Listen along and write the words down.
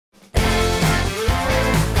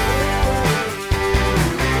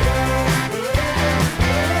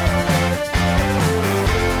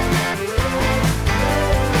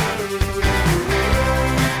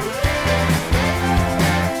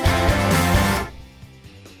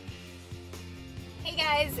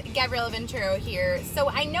Gabriella Venturo here. So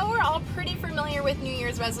I know we're all pretty familiar with New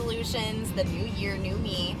Year's resolutions, the new year, new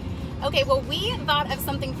me. Okay, well we thought of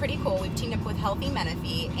something pretty cool. We've teamed up with Healthy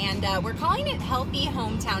Menifee and we're calling it Healthy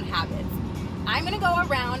Hometown Habits. I'm gonna go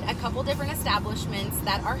around a couple different establishments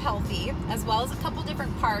that are healthy, as well as a couple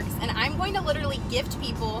different parks, and I'm going to literally gift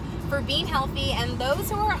people for being healthy and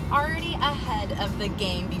those who are already ahead of the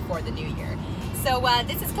game before the new year. So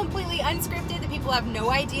this is completely unscripted. The people have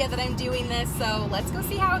no idea that I'm doing this, so let's go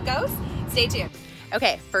see how it goes. Stay tuned.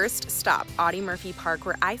 Okay, first stop, Audie Murphy Park,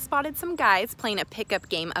 where I spotted some guys playing a pickup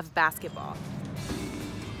game of basketball.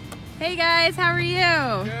 Hey guys, how are you? Good,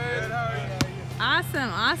 how are you? Awesome,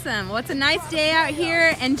 awesome. Well, it's a nice day out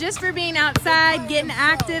here, and just for being outside, getting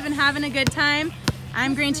active, and having a good time,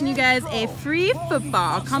 I'm granting you guys a free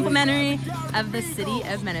football, complimentary of the City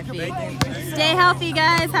of Menifee. Stay healthy,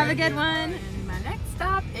 guys. Have a good one. My next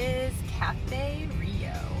stop is Cafe Rio.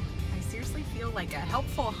 I seriously feel like a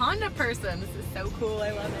helpful Honda person. This is so cool.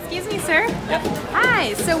 I love it. Excuse me, sir. Yep.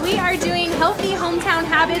 Hi. So we are doing Healthy Hometown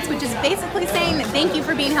Habits, which is basically saying thank you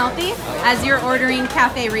for being healthy as you're ordering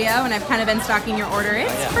Cafe Rio, and I've kind of been stalking your order.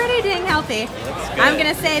 It's pretty dang healthy. I'm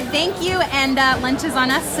gonna say thank you, and lunch is on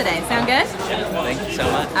us today. Sound good? Yeah, thank you so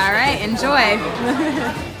much. All right, enjoy.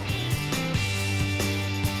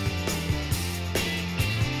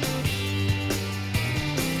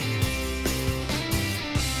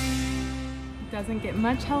 Doesn't get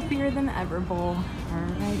much healthier than ever bowl.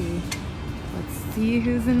 Alrighty, let's see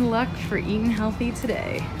who's in luck for eating healthy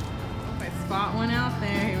today. I spot one out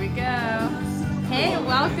there, here we go. Hey,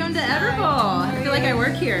 welcome to Everbowl. I feel like I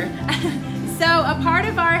work here. So a part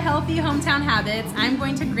of our Healthy Hometown Habits, I'm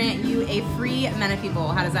going to grant you a free Menifee bowl.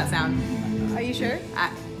 How does that sound? Are you sure?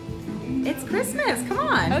 It's Christmas, come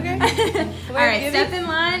on. Okay. All right, step in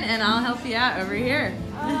line and I'll help you out over here.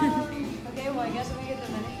 Okay, well I guess I'm gonna get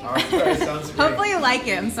the Menifee. Alright, sounds great. Hopefully you like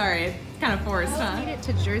it. I'm sorry, it's kind of forced, huh? Made it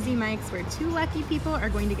to Jersey Mike's, where 2 lucky people are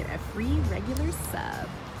going to get a free regular sub.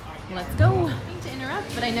 Let's go. I hate to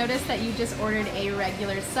interrupt, but I noticed that you just ordered a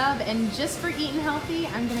regular sub, and just for eating healthy,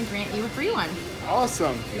 I'm gonna grant you a free one.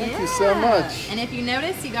 Awesome. Thank you so much. And if you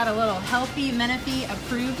notice, you got a little Healthy Menifee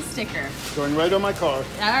approved sticker. Going right on my car. All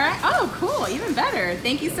right. Oh, cool. Even better.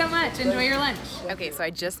 Thank you so much. Enjoy your lunch. Okay, so I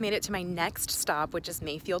just made it to my next stop, which is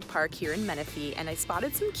Mayfield Park here in Menifee, and I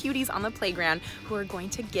spotted some cuties on the playground who are going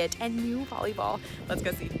to get a new volleyball. Let's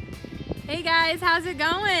go see. Hey guys, how's it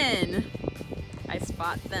going? I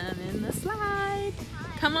spot them in the slide.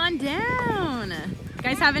 Come on down. You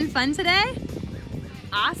guys having fun today?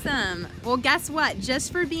 Awesome. Well, guess what?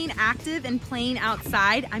 Just for being active and playing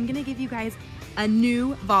outside, I'm gonna give you guys a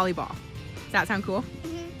new volleyball. Does that sound cool?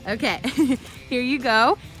 Mm-hmm. Okay, here you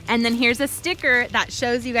go. And then here's a sticker that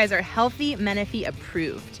shows you guys are Healthy Menifee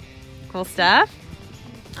approved. Cool stuff?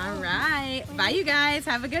 All right, bye you guys,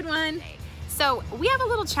 have a good one. So we have a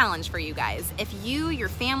little challenge for you guys. If you, your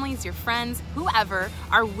families, your friends, whoever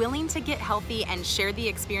are willing to get healthy and share the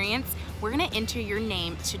experience, we're gonna enter your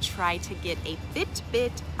name to try to get a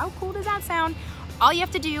Fitbit. How cool does that sound? All you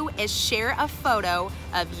have to do is share a photo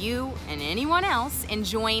of you and anyone else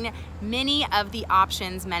enjoying many of the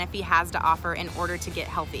options Menifee has to offer in order to get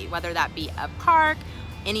healthy, whether that be a park,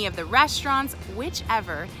 any of the restaurants,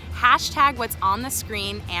 whichever. Hashtag what's on the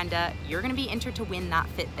screen, and you're gonna be entered to win that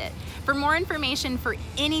Fitbit. For more information for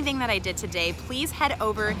anything that I did today, please head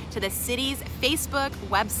over to the city's Facebook,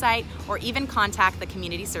 website, or even contact the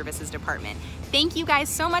Community Services Department. Thank you guys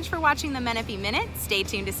so much for watching the Menifee Minute. Stay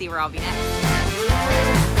tuned to see where I'll be next.